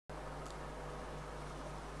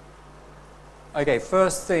Okay,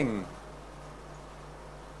 first thing,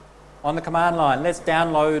 on the command line, let's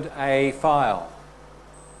download a file.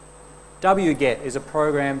 wget is a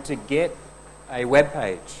program to get a web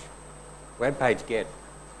page get,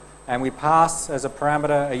 and we pass as a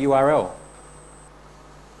parameter a URL.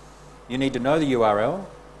 You need to know the URL.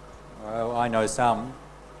 Well, I know some.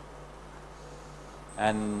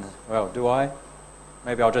 And, well, do I?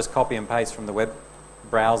 Maybe I'll just copy and paste from the web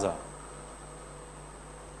browser.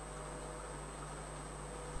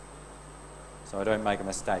 So I don't make a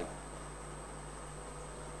mistake.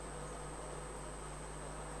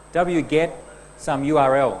 wget some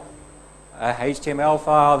URL, a HTML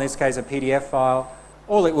file, in this case a PDF file.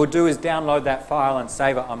 All it will do is download that file and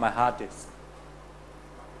save it on my hard disk.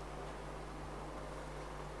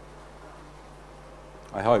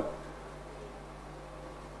 I hope.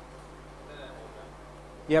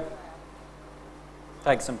 Yep.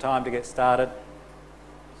 Takes some time to get started.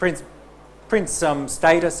 Prints some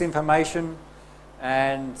status information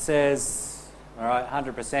and says, all right,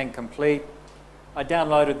 100% complete. I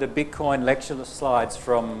downloaded the Bitcoin lecture slides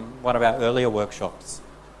from one of our earlier workshops.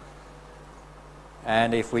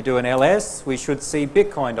 And if we do an ls, we should see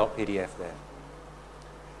bitcoin.pdf there.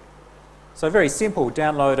 So very simple,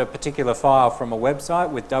 download a particular file from a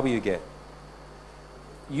website with wget.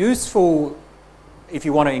 Useful if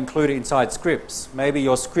you want to include it inside scripts. Maybe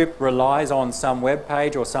your script relies on some web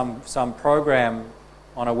page or some program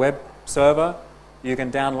on a web server. You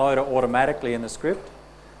can download it automatically in the script.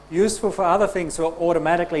 Useful for other things, for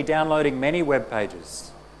automatically downloading many web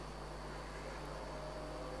pages.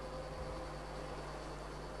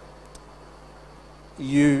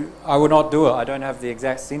 I would not do it, I don't have the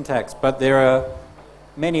exact syntax, but there are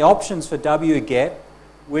many options for wget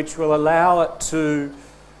which will allow it to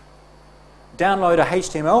download a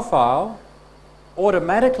HTML file,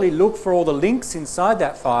 automatically look for all the links inside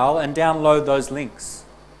that file and download those links.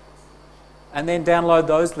 And then download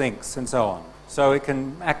those links and so on. So it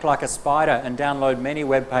can act like a spider and download many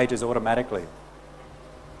web pages automatically.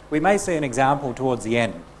 We may see an example towards the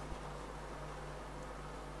end.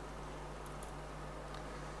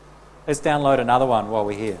 Let's download another one while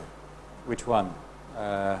we're here. Which one?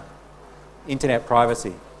 Internet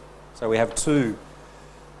privacy. So we have two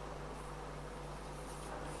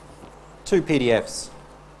PDFs.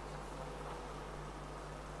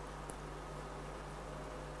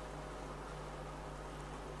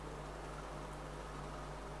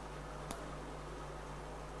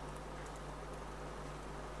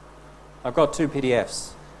 I've got two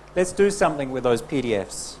PDFs. Let's do something with those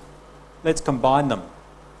PDFs. Let's combine them.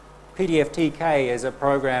 PdfTK is a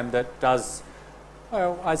program that does,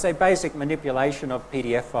 well, I'd say basic manipulation of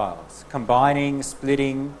PDF files, combining,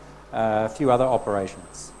 splitting, a few other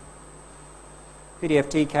operations.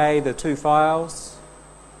 PdfTK, the two files,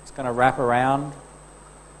 it's going to wrap around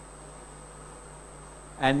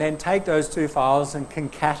and then take those two files and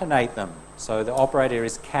concatenate them. So the operator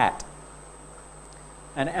is cat.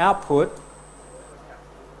 And output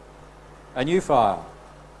a new file.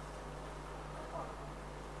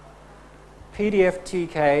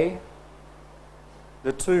 PdfTK,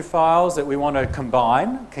 the two files that we want to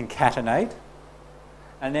combine, concatenate,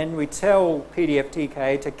 and then we tell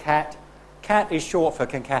PdfTK to cat is short for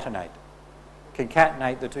concatenate.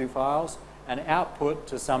 Concatenate the two files and output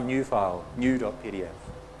to some new file, new.pdf.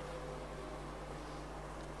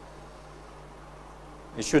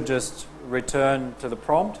 It should just return to the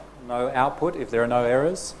prompt, no output if there are no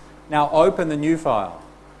errors. Now open the new file.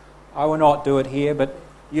 I will not do it here, but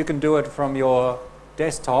you can do it from your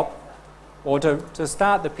desktop, or to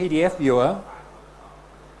start the PDF viewer,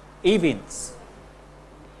 evince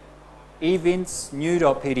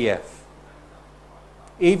new.pdf.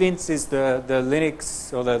 Evince is the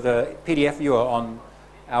Linux or the PDF viewer on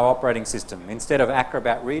our operating system. Instead of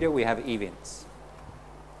Acrobat Reader, we have evince.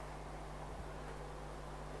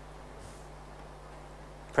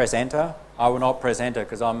 Press enter. I will not press enter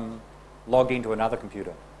because I'm logged into another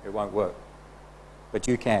computer. It won't work. But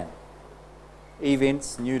you can.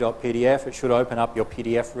 Evince new.pdf. It should open up your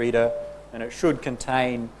PDF reader and it should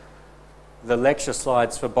contain the lecture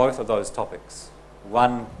slides for both of those topics,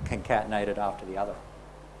 one concatenated after the other.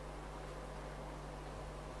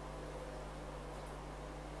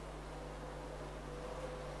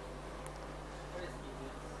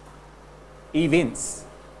 Evince.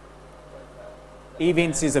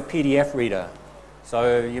 Evince is a PDF reader.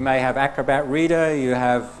 So you may have Acrobat Reader, you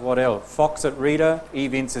have what else? Foxit Reader.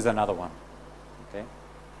 Evince is another one. Okay.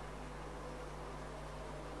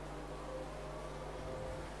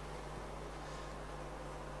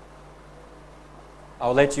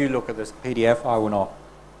 I'll let you look at this PDF, I will not.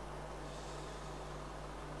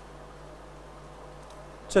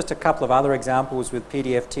 Just a couple of other examples with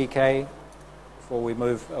PdfTK before we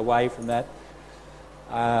move away from that.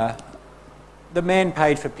 The man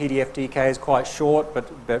page for PdfTK is quite short but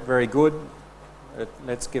very good.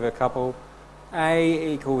 Let's give a couple.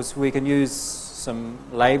 A equals, we can use some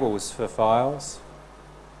labels for files.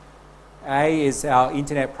 A is our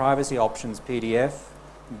Internet Privacy Options PDF.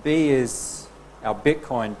 B is our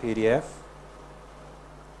Bitcoin PDF.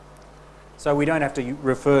 So we don't have to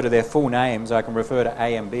refer to their full names. I can refer to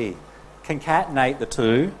A and B. Concatenate the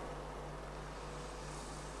two.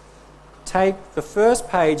 Take the first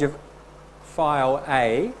page of file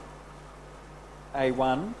A,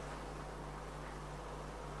 A1,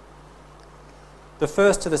 the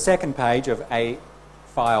first to the second page of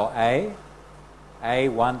file A,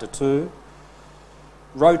 A1 to 2,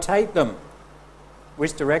 rotate them.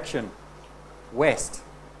 Which direction? West.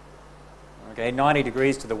 Okay, 90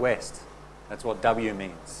 degrees to the west. That's what W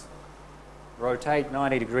means. Rotate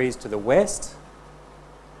 90 degrees to the west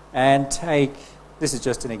and take, this is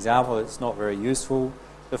just an example, it's not very useful,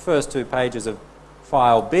 the first 2 pages of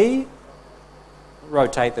file B,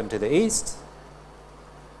 rotate them to the east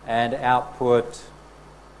and output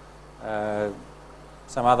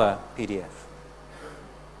some other PDF.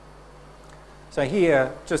 So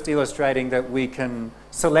here, just illustrating that we can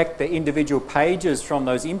select the individual pages from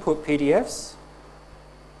those input PDFs.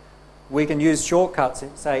 We can use shortcuts,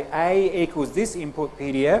 say A equals this input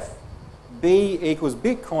PDF, B equals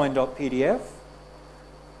bitcoin.pdf.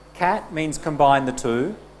 Cat means combine the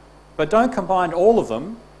two, but don't combine all of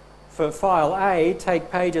them. For file A,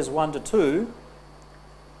 take pages 1 to 2.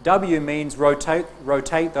 W means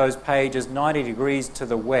rotate those pages 90 degrees to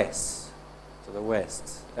the west,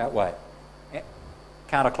 that way,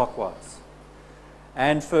 counterclockwise.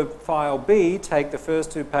 And for file B, take the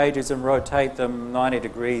first 2 pages and rotate them 90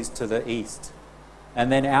 degrees to the east. And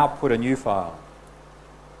then output a new file.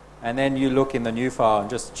 And then you look in the new file and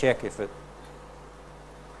just check if it...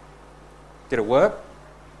 Did it work?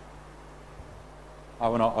 I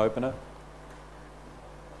will not open it.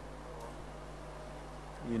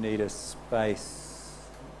 You need a space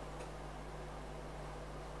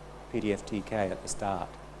PdfTK at the start.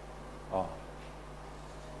 Oh.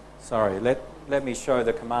 Sorry, let me show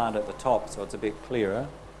the command at the top so it's a bit clearer.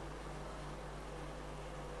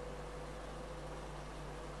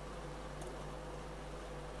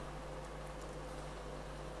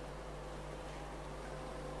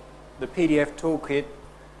 The PDF toolkit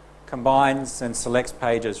combines and selects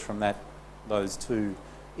pages from those 2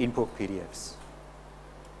 input PDFs.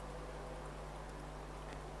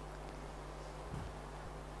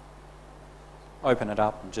 Open it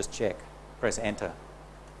up and just check. Press enter.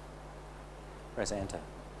 Press enter.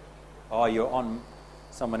 Oh, you're on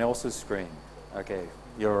someone else's screen. Okay,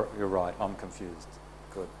 you're right. I'm confused.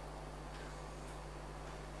 Good.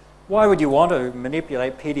 Why would you want to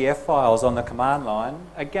manipulate PDF files on the command line?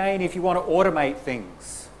 Again, if you want to automate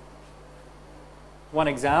things. One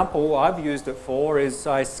example I've used it for is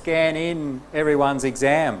I scan in everyone's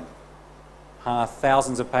exam.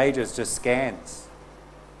 Thousands of pages, just scans.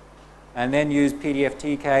 And then use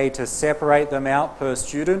PdfTK to separate them out per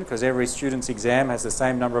student, because every student's exam has the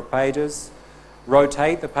same number of pages.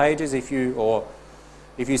 Rotate the pages if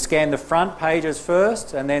you scan the front pages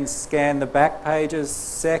first and then scan the back pages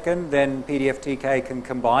second, then PdfTK can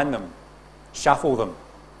combine them, shuffle them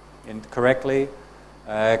correctly,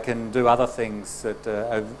 can do other things that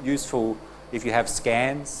are useful if you have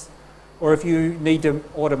scans or if you need to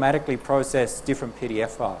automatically process different PDF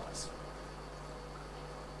files.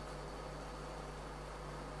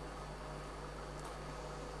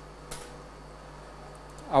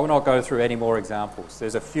 I will not go through any more examples.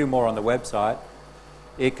 There's a few more on the website.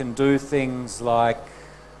 It can do things like,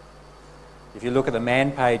 if you look at the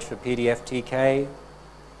man page for PdfTK,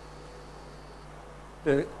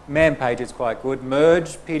 the man page is quite good.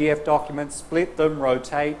 Merge PDF documents, split them,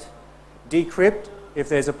 rotate, decrypt if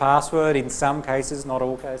there's a password in some cases, not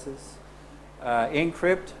all cases.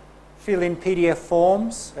 Encrypt, fill in PDF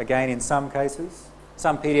forms, again in some cases.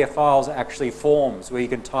 Some PDF files are actually forms where you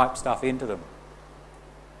can type stuff into them.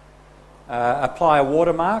 Apply a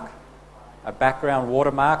watermark, a background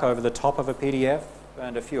watermark over the top of a PDF,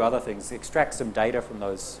 and a few other things. Extract some data from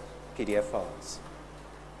those PDF files.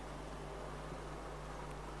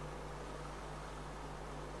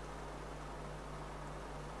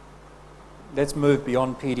 Let's move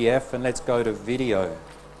beyond PDF and let's go to video.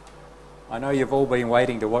 I know you've all been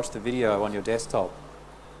waiting to watch the video on your desktop.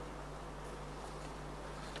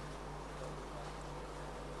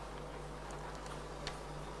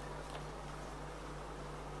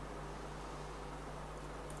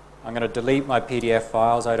 I'm going to delete my PDF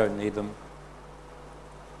files, I don't need them.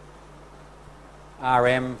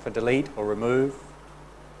 RM for delete or remove.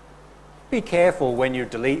 Be careful when you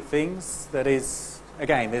delete things. That is,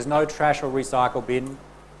 again, there's no trash or recycle bin.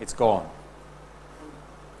 It's gone.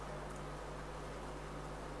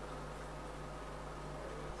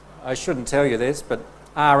 I shouldn't tell you this, but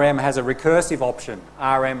RM has a recursive option.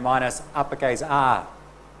 RM minus uppercase R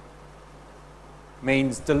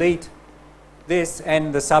means delete this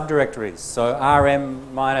and the subdirectories. So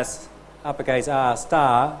RM minus uppercase R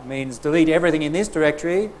star means delete everything in this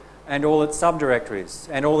directory and all its subdirectories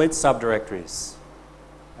and all its subdirectories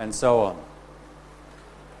and so on.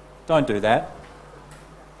 Don't do that.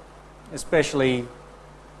 Especially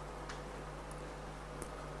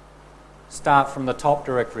start from the top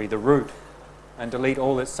directory, the root, and delete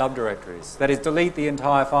all its subdirectories. That is, delete the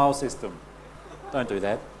entire file system. Don't do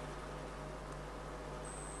that.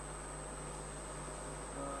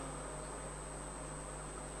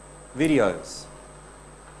 Videos.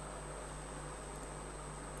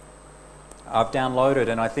 I've downloaded,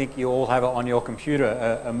 and I think you all have it on your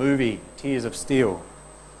computer, a movie, Tears of Steel.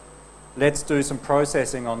 Let's do some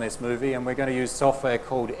processing on this movie, and we're going to use software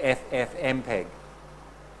called FFmpeg.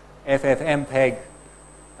 FFmpeg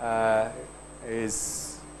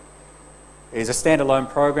is a standalone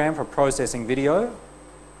program for processing video,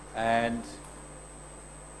 and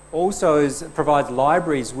also provides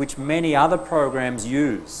libraries which many other programs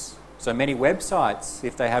use. So many websites,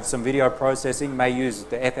 if they have some video processing, may use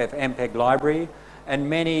the FFmpeg library, and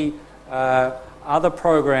many other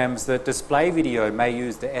programs that display video may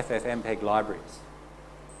use the FFmpeg libraries.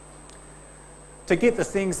 To get the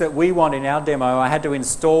things that we want in our demo, I had to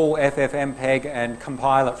install FFmpeg and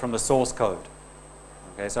compile it from the source code.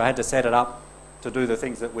 Okay, so I had to set it up to do the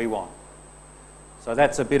things that we want. So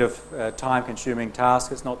that's a bit of a time-consuming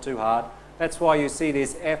task. It's not too hard. That's why you see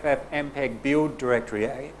this FFmpeg build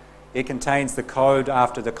directory. It contains the code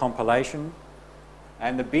after the compilation,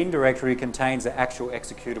 and the bin directory contains the actual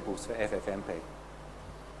executables for FFmpeg.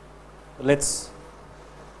 Let's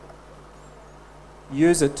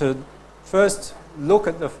use it to first look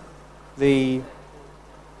at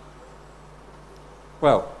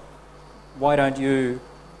well, why don't you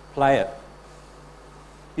play it?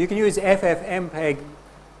 You can use FFmpeg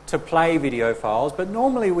to play video files, but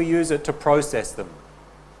normally we use it to process them.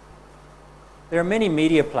 There are many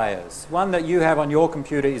media players. One that you have on your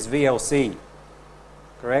computer is VLC,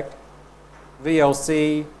 correct?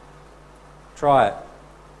 VLC, try it.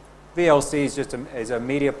 VLC is just a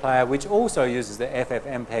media player which also uses the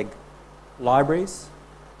FFmpeg libraries.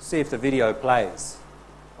 See if the video plays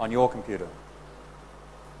on your computer.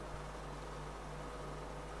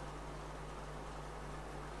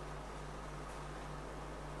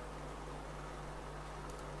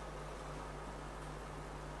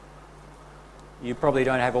 You probably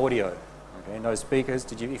don't have audio, okay? No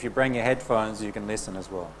speakers. If you bring your headphones, you can listen as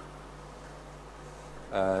well.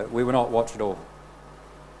 We will not watch it all.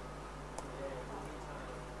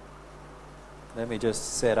 Let me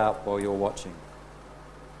just set up while you're watching.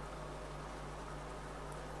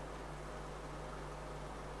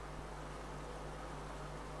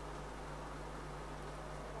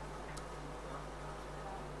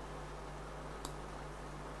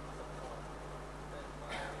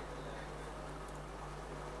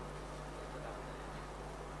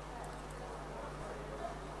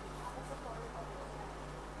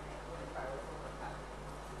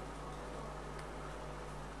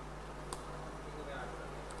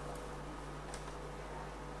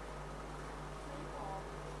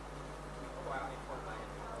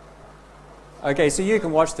 Okay, so you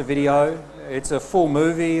can watch the video. It's a full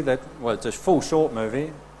movie it's a full short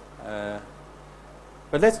movie. But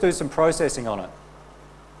let's do some processing on it.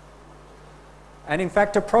 And in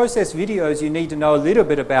fact, to process videos, you need to know a little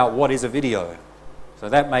bit about what is a video. So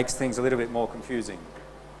that makes things a little bit more confusing.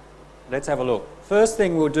 Let's have a look. First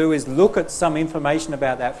thing we'll do is look at some information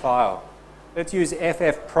about that file. Let's use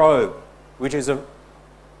FFprobe, which is a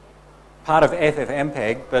part of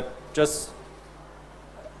FFmpeg, but just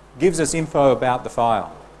gives us info about the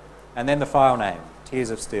file. And then the file name, Tears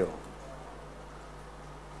of Steel.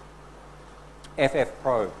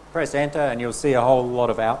 FFprobe. Press enter and you'll see a whole lot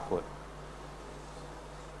of output.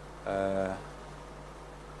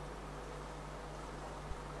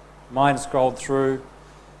 Mine scrolled through.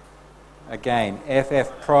 Again,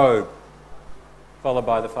 FFprobe, followed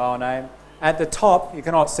by the file name. At the top, you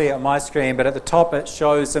cannot see it on my screen, but at the top it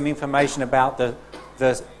shows some information about the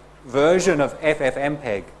version of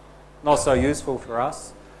FFmpeg. Not so useful for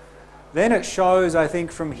us. Then it shows, I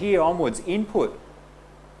think, from here onwards, input.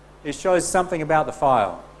 It shows something about the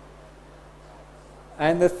file.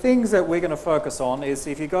 And the things that we're going to focus on is,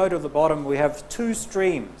 if you go to the bottom, we have two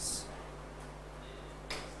streams.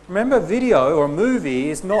 Remember, video or a movie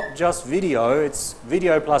is not just video, it's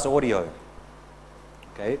video plus audio.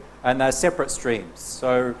 Okay? And they're separate streams.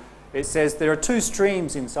 So it says there are two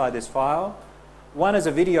streams inside this file. One is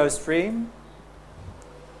a video stream.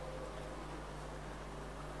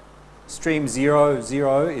 Stream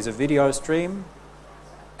 00 is a video stream.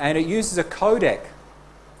 And it uses a codec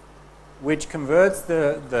which converts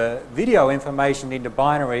the video information into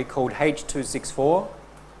binary called H.264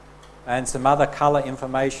 and some other color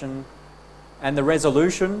information, and the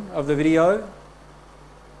resolution of the video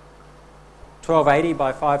 1280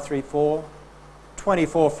 by 534,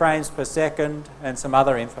 24 frames per second, and some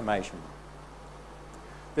other information.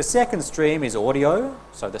 The second stream is audio,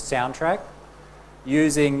 so the soundtrack,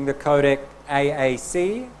 using the codec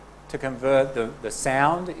AAC to convert the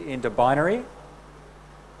sound into binary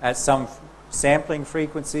at some sampling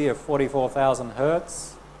frequency of 44,000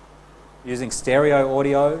 hertz, using stereo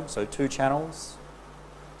audio, so 2 channels.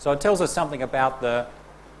 So it tells us something about the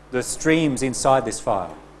streams inside this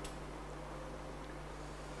file.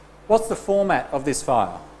 What's the format of this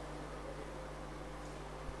file?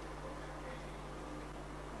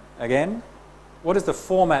 Again, what is the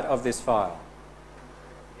format of this file?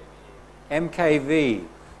 MKV.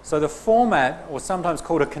 So the format, or sometimes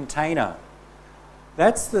called a container,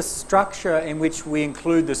 that's the structure in which we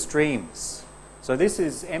include the streams. So this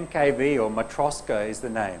is MKV, or Matroska is the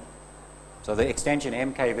name. So the extension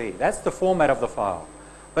MKV. That's the format of the file.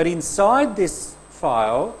 But inside this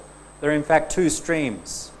file, there are in fact 2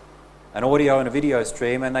 streams, an audio and a video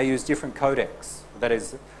stream, and they use different codecs. That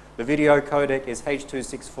is, the video codec is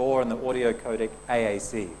H.264 and the audio codec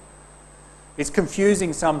AAC. It's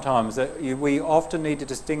confusing sometimes that we often need to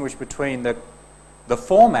distinguish between the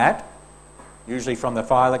format, usually from the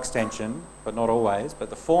file extension, but not always, but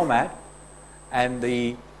the format and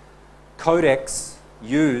the codecs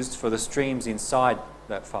used for the streams inside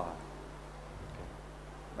that file.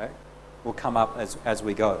 Okay. Will come up as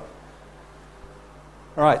we go.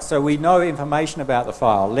 All right, so we know information about the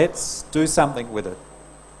file. Let's do something with it.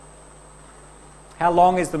 How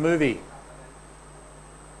long is the movie?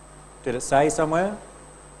 Did it say somewhere?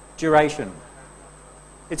 Duration.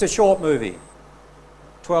 It's a short movie.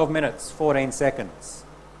 12 minutes, 14 seconds.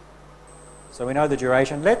 So we know the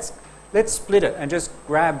duration. Let's split it and just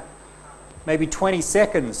grab maybe 20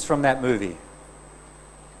 seconds from that movie.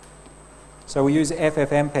 So we use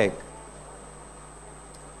FFmpeg.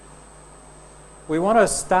 We want to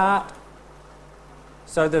start,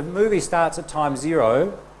 so the movie starts at time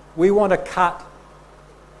 0. We want to cut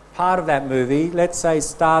part of that movie, let's say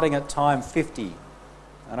starting at time 50.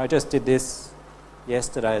 And I just did this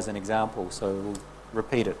yesterday as an example, so we'll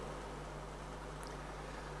repeat it.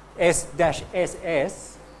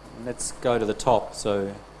 S-SS, let's go to the top,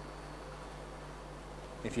 so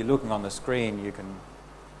if you're looking on the screen you can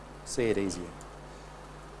see it easier.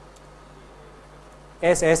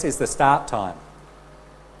 SS is the start time.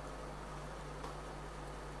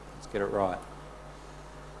 Let's get it right.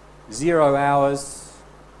 0 hours,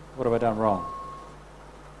 what have I done wrong?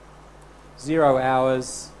 0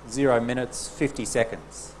 hours, 0 minutes, 50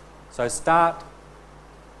 seconds. So start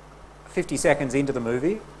 50 seconds into the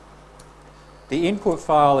movie. The input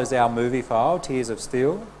file is our movie file, Tears of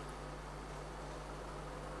Steel.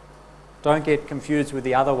 Don't get confused with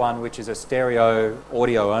the other one, which is a stereo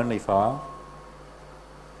audio only file.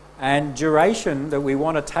 And duration that we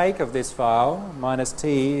want to take of this file, minus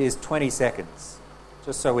t, is 20 seconds,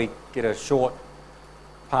 just so we get a short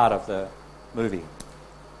part of the movie.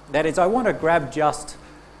 That is, I want to grab just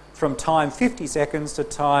from time 50 seconds to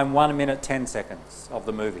time 1 minute 10 seconds of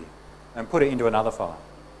the movie and put it into another file.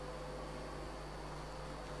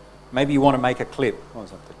 Maybe you want to make a clip or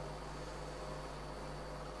something.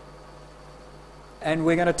 And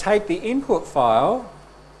we're going to take the input file,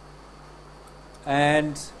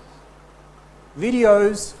 and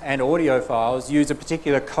videos and audio files use a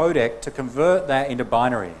particular codec to convert that into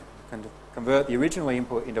binary, and convert the original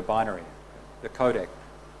input into binary, the codec.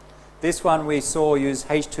 This one we saw use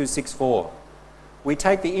H.264. We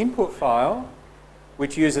take the input file,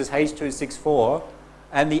 which uses H.264,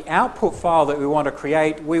 and the output file that we want to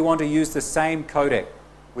create, we want to use the same codec.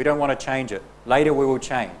 We don't want to change it. Later we will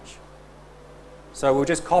change. So we'll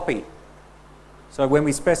just copy. So when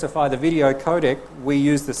we specify the video codec, we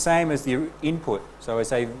use the same as the input. So we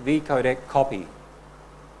say vcodec copy.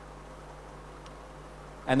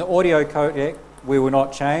 And the audio codec we will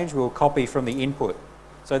not change, we'll copy from the input.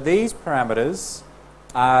 So these parameters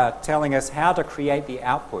are telling us how to create the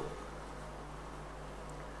output.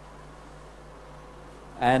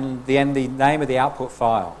 And then the name of the output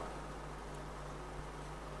file.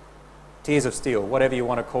 Tears of Steel, whatever you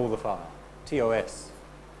want to call the file. TOS.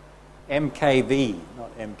 MKV,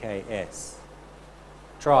 not MKS.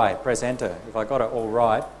 Try, press enter. If I got it all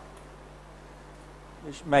right,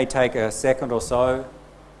 it may take a second or so.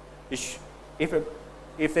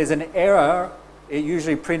 If there's an error, it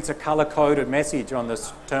usually prints a color-coded message on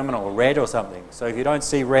this terminal, red or something. So if you don't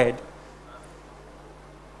see red,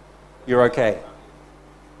 you're okay.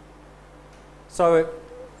 So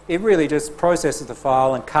it really just processes the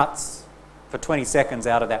file and cuts for 20 seconds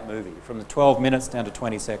out of that movie, from the 12 minutes down to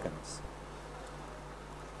 20 seconds.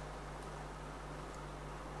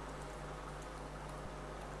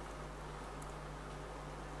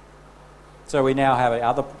 So we now have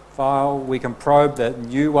another file. We can probe the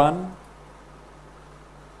new one,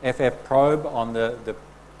 FFprobe, on the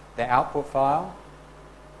output file.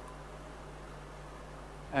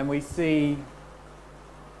 And we see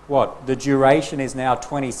what? The duration is now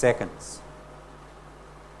 20 seconds.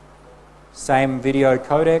 Same video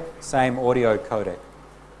codec, same audio codec.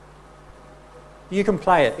 You can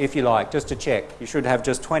play it if you like, just to check. You should have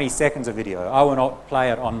just 20 seconds of video. I will not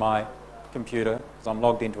play it on my computer because I'm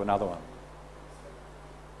logged into another one.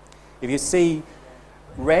 If you see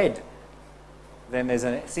red, then there's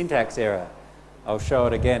a syntax error. I'll show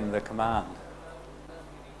it again, the command.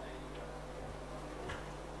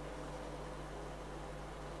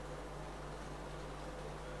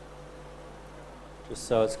 Just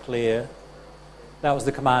so it's clear. That was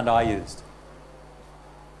the command I used.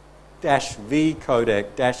 -V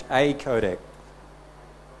codec, -A codec.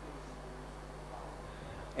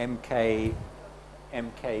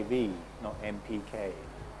 MKV, not MPK.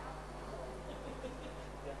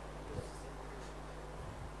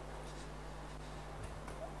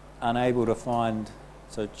 Unable to find,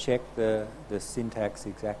 so check the syntax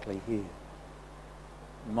exactly here.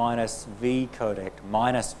 -V codec,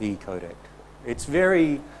 -V codec. It's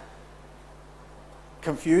very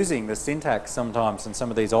confusing, the syntax sometimes in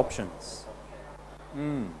some of these options.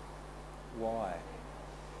 Why?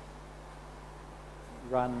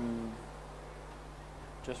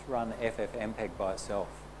 Just run FFmpeg by itself.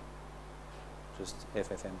 Just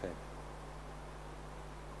FFmpeg.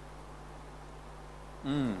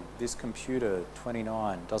 This computer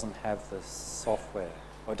 29 doesn't have the software,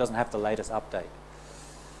 or it doesn't have the latest update.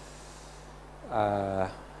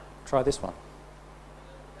 Try this one,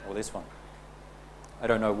 or this one. I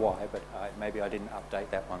don't know why, but maybe I didn't update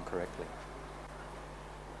that one correctly.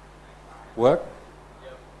 Work?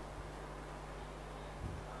 Yep.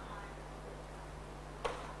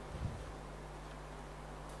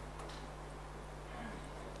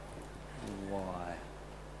 Why?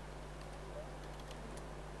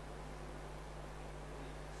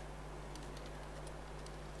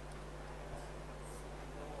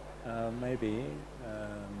 Maybe.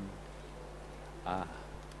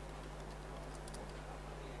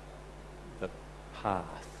 The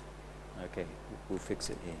path. Okay, we'll fix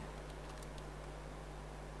it here.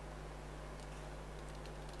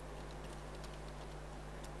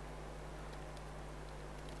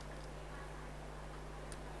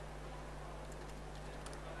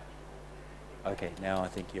 Okay, now I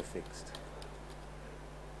think you're fixed.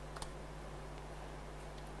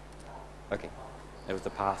 Okay, that was the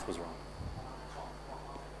path was wrong.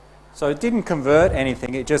 So it didn't convert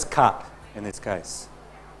anything, it just cut in this case.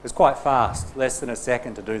 It was quite fast, less than a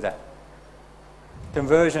second to do that.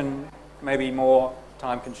 Conversion may be more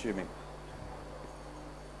time consuming.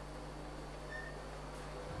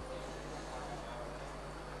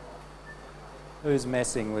 Who's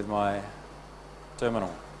messing with my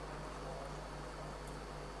terminal?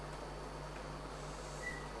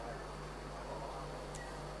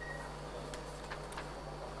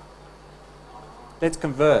 Let's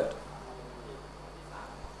convert.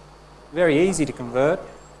 Very easy to convert.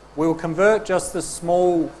 We'll convert just the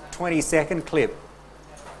small 20-second clip.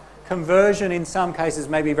 Conversion in some cases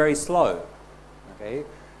may be very slow. Okay?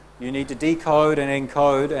 You need to decode and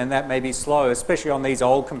encode, and that may be slow, especially on these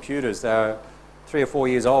old computers that are 3 or 4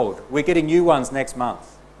 years old. We're getting new ones next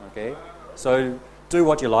month. Okay? So do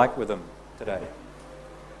what you like with them today.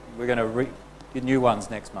 We're going to get new ones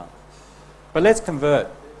next month. But let's convert.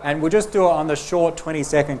 And we'll just do it on the short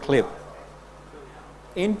 20-second clip.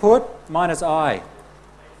 Input -I.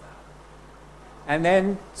 And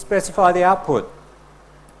then specify the output.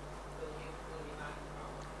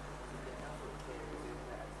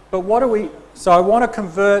 But what do we... So I want to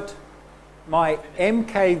convert my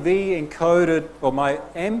MKV encoded, or my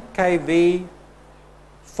MKV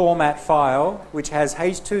format file, which has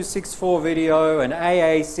H.264 video and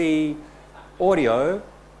AAC audio.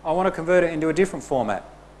 I want to convert it into a different format.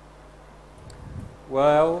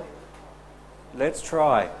 Well, let's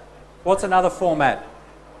try. What's another format?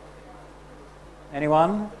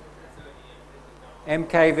 Anyone?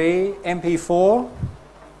 MKV, MP4.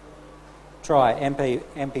 Try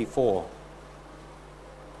MP4.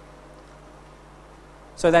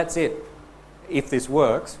 So that's it. If this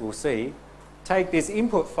works, we'll see. Take this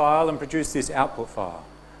input file and produce this output file.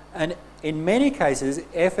 And in many cases,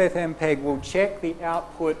 FFmpeg will check the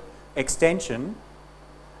output extension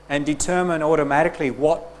and determine automatically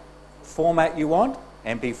what format you want,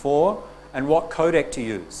 MP4, and what codec to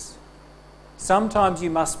use. Sometimes you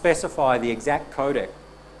must specify the exact codec,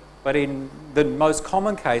 but in the most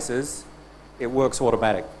common cases, it works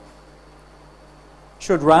automatic.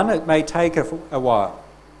 Should run, it may take a while.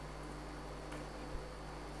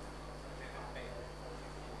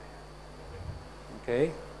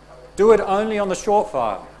 Okay. Do it only on the short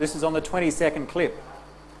file. This is on the 20-second clip.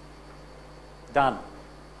 Done.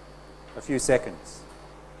 A few seconds.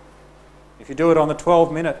 If you do it on the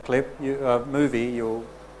 12-minute clip, movie, you'll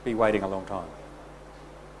be waiting a long time.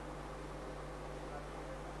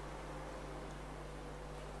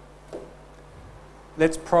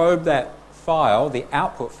 Let's probe that file, the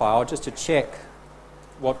output file, just to check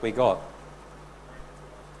what we got.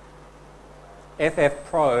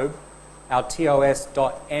 FFprobe our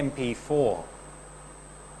TOS.mp4.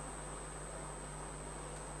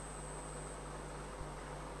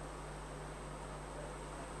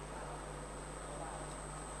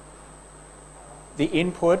 The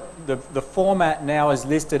input, the format now is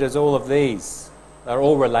listed as all of these. They're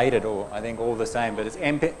all related, or I think all the same, but it's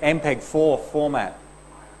MPEG-4 format.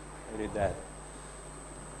 We did that.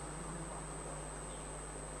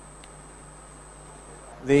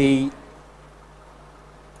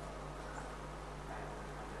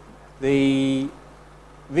 The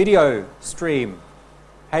video stream,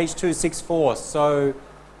 H.264, so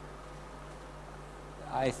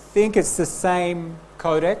I think it's the same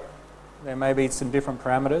codec. There may be some different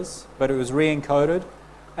parameters, but it was re-encoded.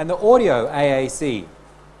 And the audio, AAC.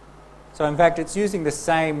 So in fact, it's using the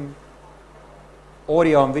same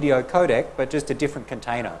audio and video codec, but just a different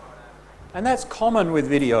container. And that's common with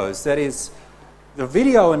videos. That is, the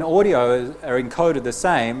video and audio are encoded the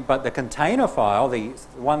same, but the container file, the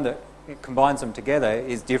one that combines them together,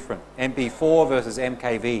 is different. MP4 versus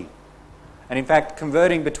MKV. And in fact,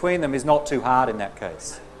 converting between them is not too hard in that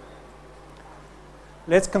case.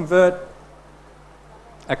 Let's convert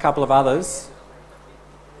a couple of others.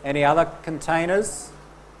 Any other containers?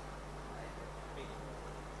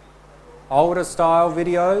 Older style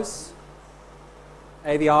videos?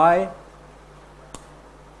 AVI?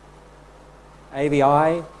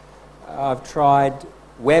 AVI? I've tried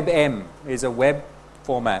WebM, is a web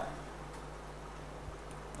format.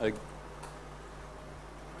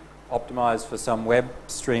 Optimized for some web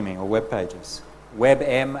streaming or web pages.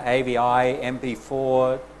 WebM, AVI,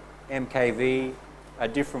 MP4, MKV are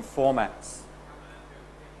different formats.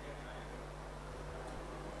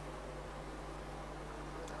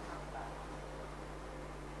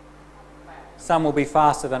 Some will be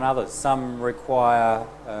faster than others. Some require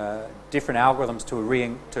different algorithms to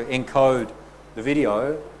encode the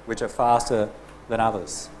video, which are faster than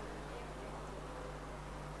others.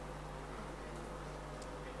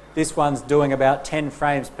 This one's doing about 10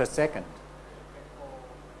 frames per second.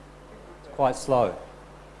 It's quite slow.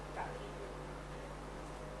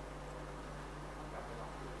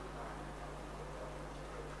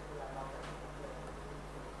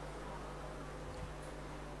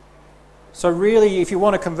 So really, if you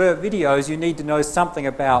want to convert videos, you need to know something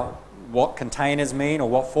about what containers mean or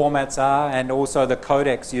what formats are, and also the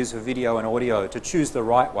codecs used for video and audio to choose the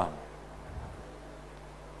right one.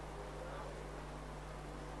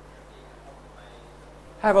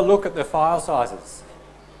 Have a look at the file sizes.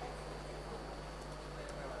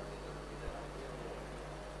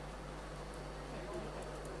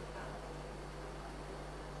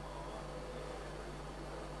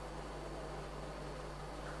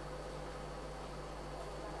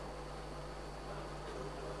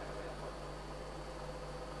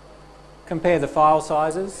 Compare the file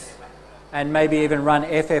sizes and maybe even run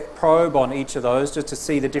FFprobe on each of those just to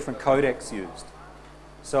see the different codecs used.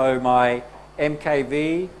 So my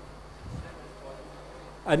MKV,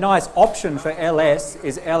 a nice option for LS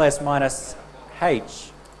is LS minus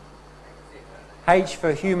H. H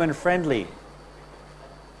for human friendly.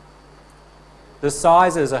 The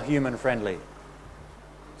sizes are human friendly.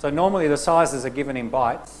 So normally the sizes are given in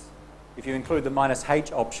bytes. If you include the minus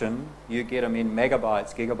H option, you get them in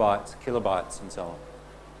megabytes, gigabytes, kilobytes, and so on.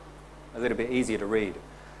 A little bit easier to read.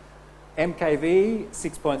 MKV,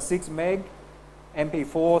 6.6 meg.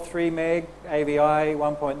 MP4, 3 meg. AVI,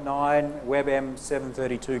 1.9. WebM,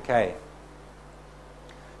 732K.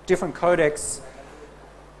 Different codecs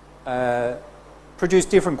produce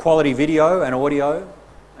different quality video and audio,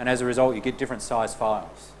 and as a result you get different size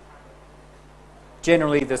files.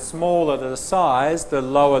 Generally, the smaller the size, the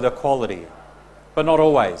lower the quality. But not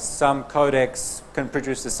always. Some codecs can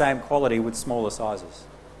produce the same quality with smaller sizes.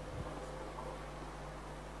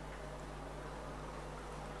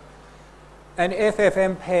 And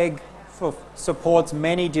FFmpeg supports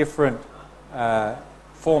many different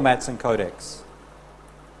formats and codecs.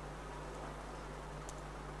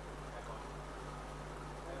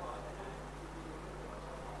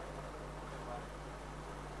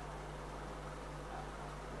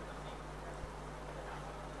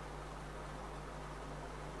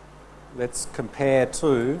 Let's compare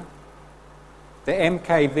to the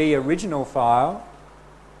MKV original file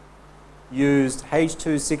used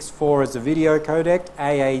H.264 as the video codec,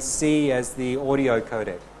 AAC as the audio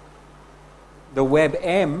codec. The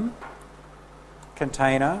WebM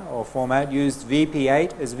container or format used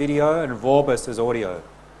VP8 as video and Vorbis as audio.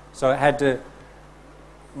 So it had to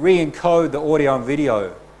re-encode the audio and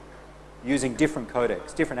video using different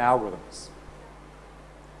codecs, different algorithms.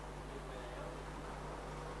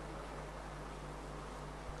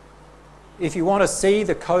 If you want to see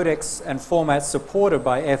the codecs and formats supported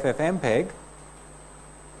by FFmpeg,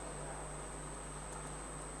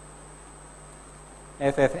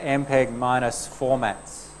 FFmpeg minus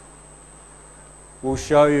formats will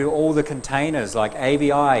show you all the containers like AVI,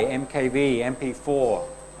 MKV, MP4,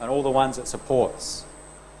 and all the ones it supports.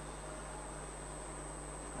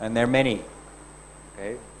 And there are many.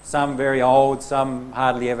 Okay? Some very old, some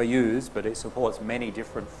hardly ever used, but it supports many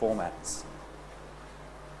different formats.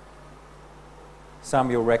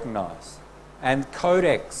 Some you'll recognize. And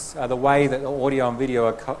codecs are the way that the audio and video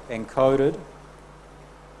are encoded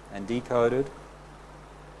and decoded.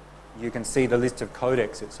 You can see the list of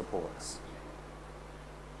codecs it supports,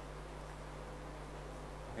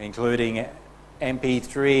 including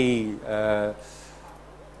MP3,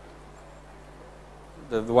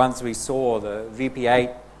 the ones we saw, the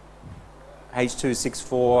VP8,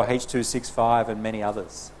 H.264, H.265, and many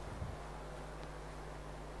others.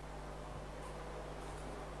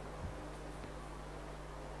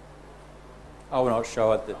 I will not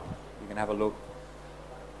show it, that you can have a look.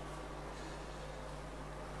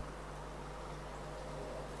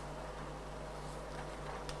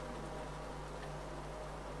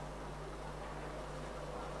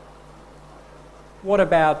 What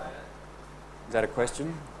about, is that a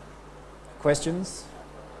question? Questions?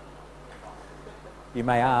 You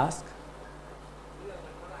may ask.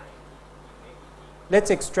 Let's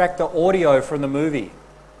extract the audio from the movie.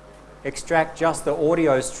 Extract just the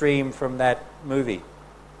audio stream from that movie.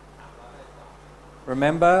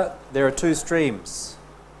 Remember, there are two streams.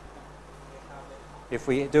 If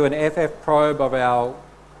we do an FF probe of our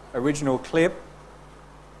original clip,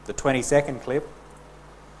 the 20-second clip,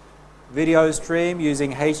 video stream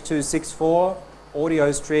using H.264,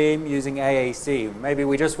 audio stream using AAC. Maybe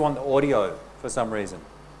we just want the audio for some reason.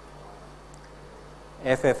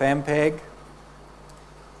 FFmpeg,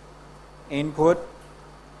 input,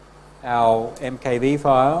 our MKV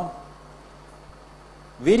file,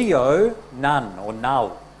 video, none or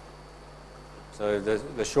null. So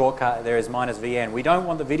the shortcut there is -VN. We don't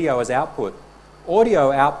want the video as output.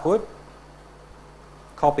 Audio output,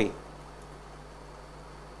 copy.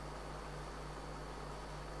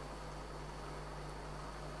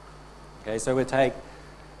 Okay, so we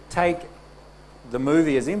take the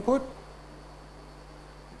movie as input,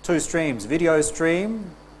 two streams, video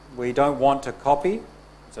stream, we don't want to copy,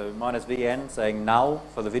 so -VN saying null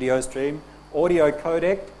for the video stream. Audio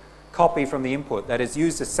codec, copy from the input. That is,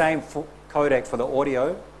 use the same codec for the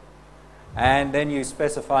audio, and then you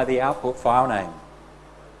specify the output file name.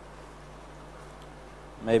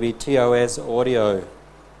 Maybe TOS audio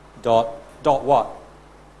dot what?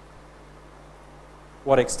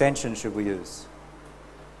 What extension should we use?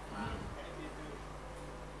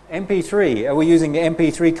 MP3. Are we using the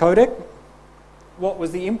MP3 codec? What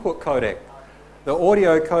was the input codec? The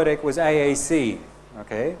audio codec was AAC.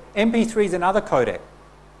 Okay. MP3 is another codec.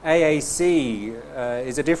 AAC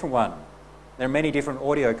is a different one. There are many different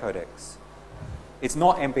audio codecs. It's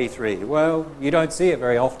not MP3. Well, you don't see it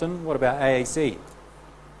very often. What about AAC?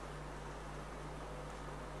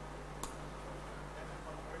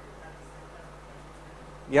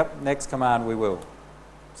 Yep, next command we will.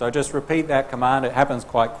 So just repeat that command. It happens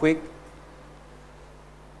quite quick.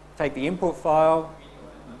 Take the input file,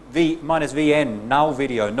 -VN, null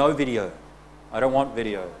video, no video. I don't want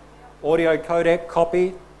video. Audio codec,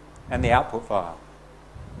 copy, and the output file.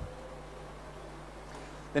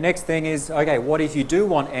 The next thing is, okay, what if you do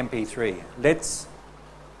want MP3? Let's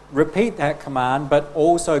repeat that command but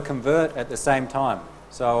also convert at the same time.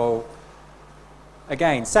 So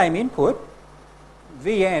again, same input,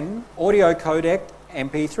 VN audio codec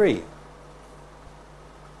MP3.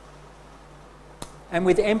 And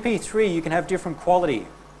with MP3 you can have different quality.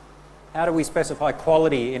 How do we specify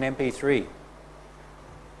quality in MP3?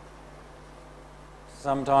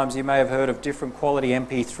 Sometimes you may have heard of different quality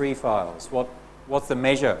MP3 files. What's the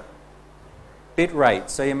measure? Bit rate.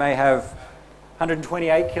 So you may have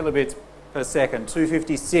 128 kilobits per second,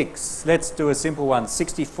 256. Let's do a simple one,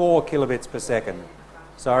 64 kilobits per second.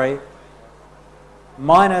 Sorry.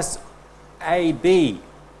 Minus AB.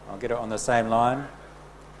 I'll get it on the same line.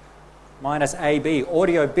 Minus AB,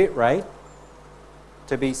 audio bit rate,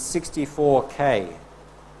 to be 64K.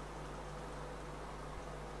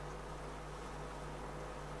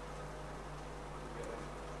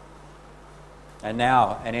 And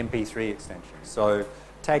now an MP3 extension. So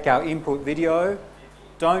take our input video,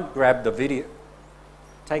 don't grab the video,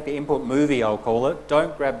 take the input movie, I'll call it,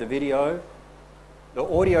 don't grab the video, the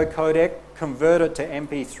audio codec, convert it to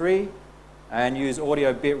MP3 and use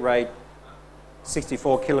audio bit rate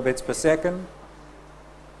 64 kilobits per second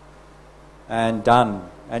and done.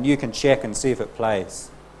 And you can check and see if it plays.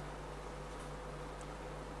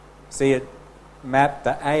 See it map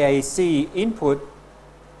the AAC input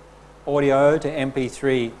audio to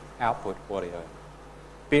MP3 output audio.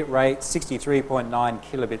 Bit rate 63.9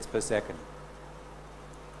 kilobits per second.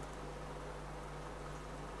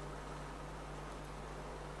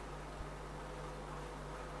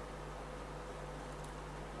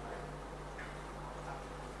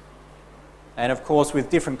 And of course,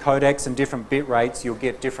 with different codecs and different bit rates, you'll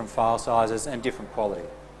get different file sizes and different quality.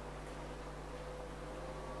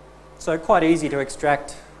 So quite easy to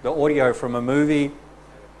extract the audio from a movie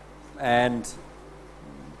and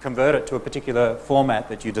convert it to a particular format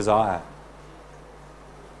that you desire.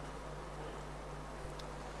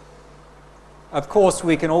 Of course,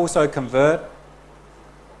 we can also convert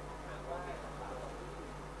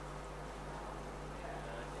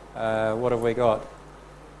what have we got?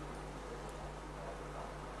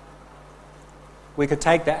 We could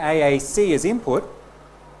take the AAC as input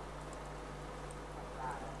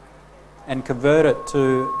and convert it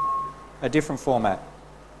to a different format.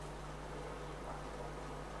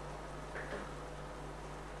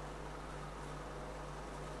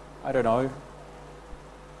 I don't know,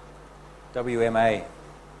 WMA,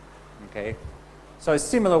 okay. So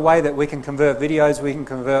similar way that we can convert videos, we can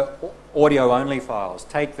convert audio-only files.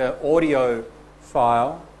 Take the audio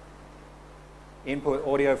file, input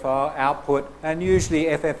audio file, output, and usually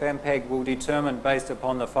FFmpeg will determine based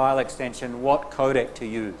upon the file extension what codec to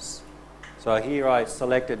use. So here I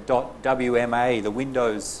selected .wma, the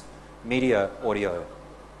Windows Media Audio.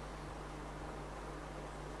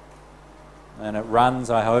 And it runs,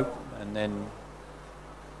 I hope, and then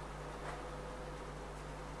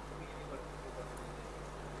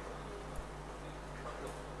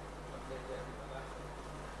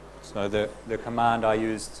so the command I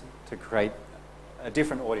used to create a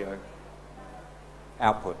different audio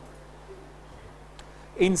output.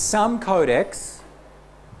 In some codecs,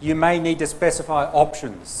 you may need to specify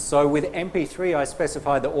options. So with MP3, I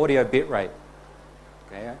specified the audio bit rate.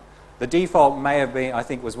 Okay. The default may have been, I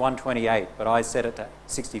think, was 128, but I set it to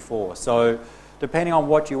 64. So depending on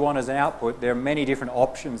what you want as an output, there are many different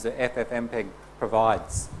options that FFmpeg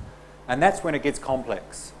provides. And that's when it gets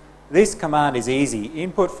complex. This command is easy.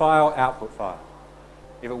 Input file, output file.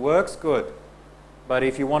 If it works, good. But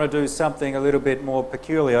if you want to do something a little bit more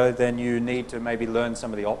peculiar, then you need to maybe learn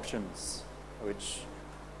some of the options, which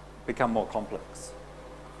become more complex.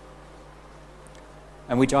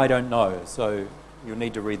 And which I don't know, so you'll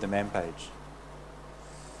need to read the man page.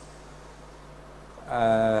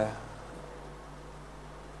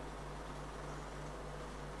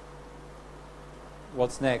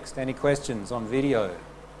 What's next? Any questions on video?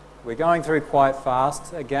 We're going through quite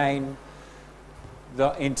fast. Again,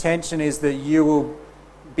 the intention is that you will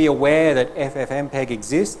be aware that FFmpeg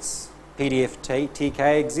exists,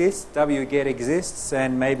 PdfTK exists, wget exists,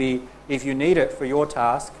 and maybe if you need it for your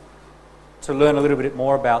task, to learn a little bit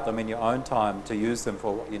more about them in your own time to use them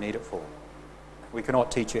for what you need it for. We cannot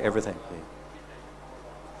teach you everything here.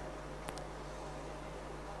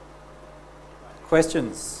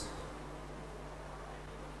 Questions?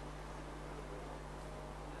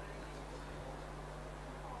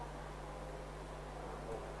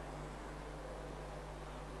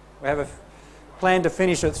 We have a plan to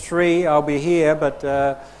finish at 3. I'll be here, but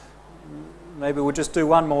maybe we'll just do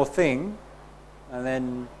one more thing, and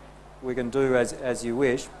then we can do as you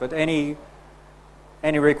wish. But any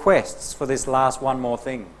requests for this last one more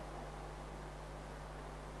thing?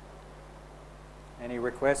 Any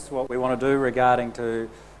requests what we want to do regarding to,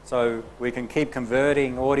 so we can keep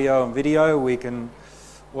converting audio and video, we can,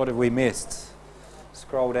 what have we missed?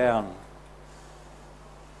 Scroll down.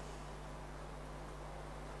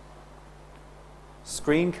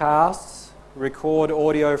 Screencasts, record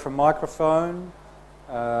audio from microphone,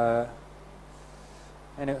 and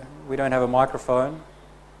we don't have a microphone.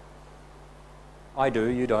 I do,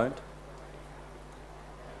 you don't.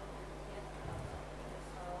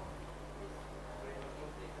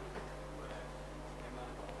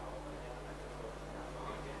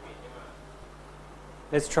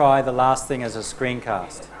 Let's try the last thing as a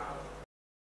screencast.